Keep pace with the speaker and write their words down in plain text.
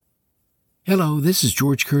Hello, this is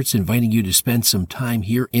George Kurtz inviting you to spend some time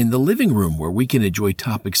here in the living room where we can enjoy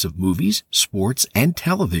topics of movies, sports, and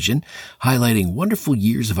television, highlighting wonderful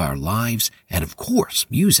years of our lives and, of course,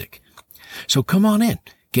 music. So come on in,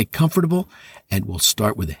 get comfortable, and we'll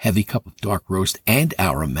start with a heavy cup of dark roast and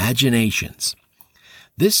our imaginations.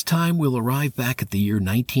 This time we'll arrive back at the year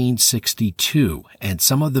 1962 and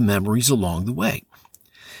some of the memories along the way.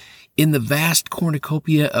 In the vast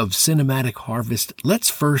cornucopia of cinematic harvest, let's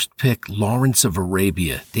first pick Lawrence of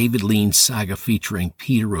Arabia, David Lean's saga featuring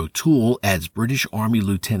Peter O'Toole as British Army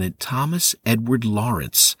Lieutenant Thomas Edward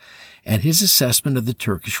Lawrence and his assessment of the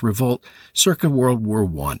Turkish revolt circa World War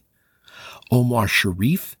I. Omar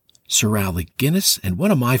Sharif, Sir Alec Guinness, and one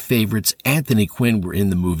of my favorites, Anthony Quinn, were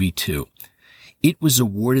in the movie too. It was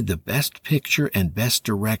awarded the Best Picture and Best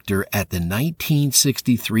Director at the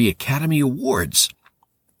 1963 Academy Awards.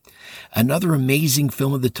 Another amazing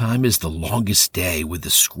film of the time is The Longest Day, with a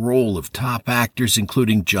scroll of top actors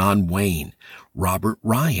including John Wayne, Robert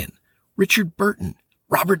Ryan, Richard Burton,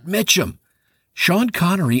 Robert Mitchum, Sean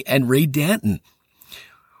Connery, and Ray Danton.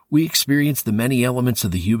 We experienced the many elements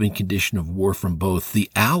of the human condition of war from both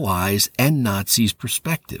the Allies and Nazis'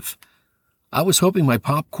 perspective. I was hoping my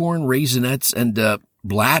popcorn, raisinets, and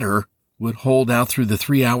bladder would hold out through the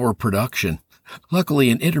 3-hour production. Luckily,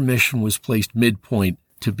 an intermission was placed midpoint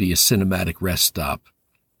to be a cinematic rest stop.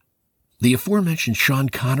 The aforementioned Sean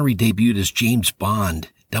Connery debuted as James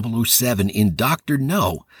Bond, 007, in Dr.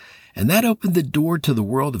 No, and that opened the door to the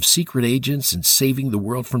world of secret agents and saving the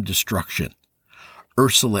world from destruction.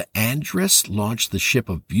 Ursula Andress launched the ship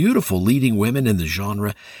of beautiful leading women in the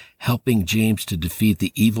genre, helping James to defeat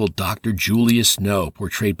the evil Dr. Julius No,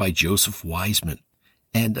 portrayed by Joseph Wiseman.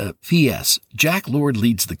 And P.S. Jack Lord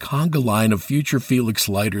leads the conga line of future Felix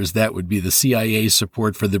Leiter's that would be the CIA's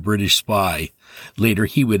support for the British spy. Later,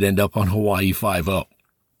 he would end up on Hawaii Five-0.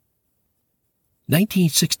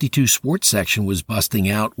 1962 sports section was busting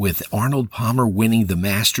out with Arnold Palmer winning the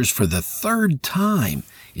Masters for the third time.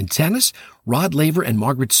 In tennis, Rod Laver and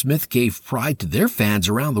Margaret Smith gave pride to their fans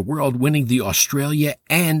around the world, winning the Australia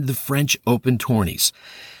and the French Open tourneys.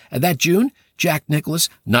 And that June, Jack Nicklaus,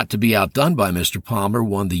 not to be outdone by Mr. Palmer,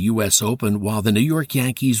 won the U.S. Open, while the New York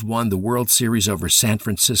Yankees won the World Series over San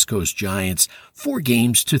Francisco's Giants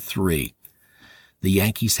 4-3. The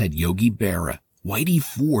Yankees had Yogi Berra, Whitey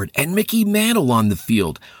Ford, and Mickey Mantle on the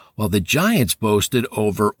field, while the Giants boasted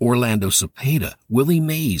over Orlando Cepeda, Willie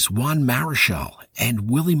Mays, Juan Marichal,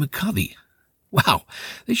 and Willie McCovey. Wow,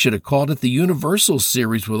 they should have called it the Universal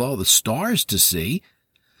Series with all the stars to see.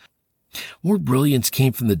 More brilliance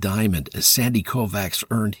came from the diamond as Sandy Koufax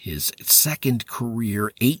earned his second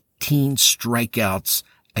career 18 strikeouts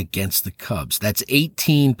against the Cubs. That's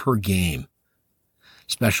 18 per game.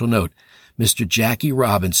 Special note, Mr. Jackie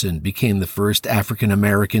Robinson became the first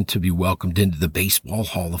African-American to be welcomed into the Baseball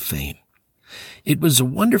Hall of Fame. It was a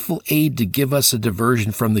wonderful aid to give us a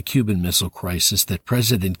diversion from the Cuban Missile Crisis that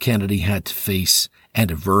President Kennedy had to face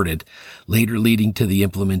and averted, later leading to the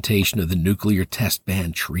implementation of the Nuclear Test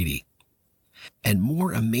Ban Treaty. And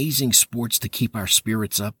more amazing sports to keep our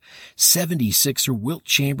spirits up. 76er Wilt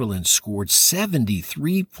Chamberlain scored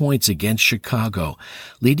 73 points against Chicago,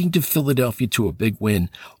 leading to Philadelphia to a big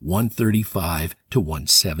win,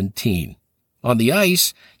 135-117. On the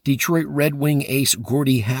ice, Detroit Red Wing ace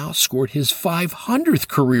Gordie Howe scored his 500th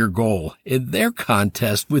career goal in their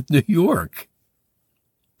contest with New York.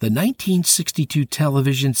 The 1962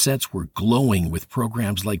 television sets were glowing with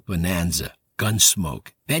programs like Bonanza, Gunsmoke,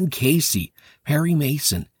 Ben Casey, Perry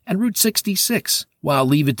Mason, and Route 66, while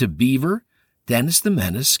Leave It to Beaver, Dennis the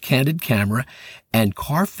Menace, Candid Camera, and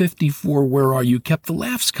Car 54 Where Are You kept the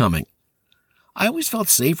laughs coming. I always felt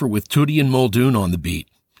safer with Tootie and Muldoon on the beat.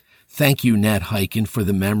 Thank you, Nat Hiken, for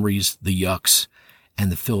the memories, the yucks,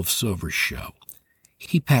 and the Phil Silver Show.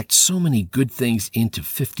 He packed so many good things into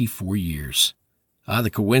 54 years.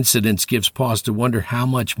 The coincidence gives pause to wonder how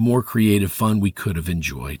much more creative fun we could have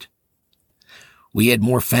enjoyed. We had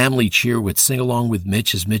more family cheer with Sing Along with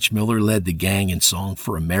Mitch as Mitch Miller led the gang in Song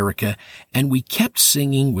for America, and we kept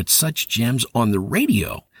singing with such gems on the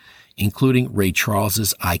radio, including Ray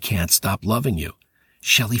Charles's I Can't Stop Loving You,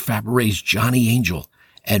 Shelley Fabare's Johnny Angel,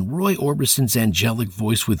 and Roy Orbison's angelic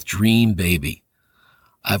voice with Dream Baby.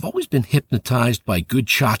 I've always been hypnotized by good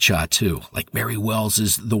cha-cha, too, like Mary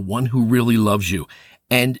Wells's The One Who Really Loves You,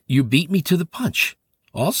 and You Beat Me to the Punch.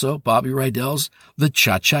 Also, Bobby Rydell's The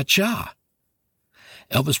Cha-Cha-Cha.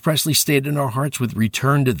 Elvis Presley stayed in our hearts with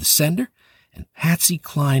Return to the Sender, and Patsy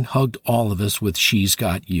Cline hugged all of us with She's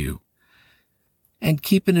Got You. And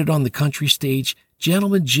keeping it on the country stage,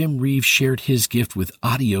 Gentleman Jim Reeves shared his gift with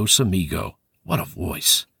Adios Amigo. What a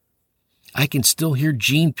voice. I can still hear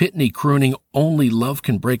Gene Pitney crooning Only Love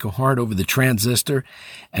Can Break a Heart over the transistor,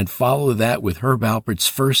 and follow that with Herb Alpert's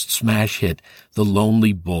first smash hit, The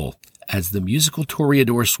Lonely Bull, as the musical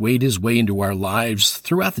toreador swayed his way into our lives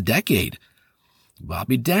throughout the decade.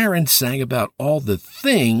 Bobby Darin sang about all the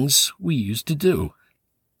things we used to do.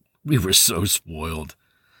 We were so spoiled.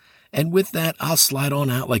 And with that, I'll slide on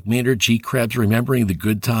out like Maynard G. Krebs, remembering the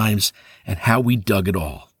good times and how we dug it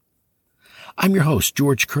all. I'm your host,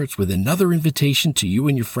 George Kurtz, with another invitation to you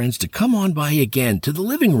and your friends to come on by again to the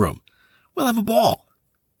living room. We'll have a ball.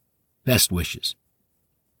 Best wishes.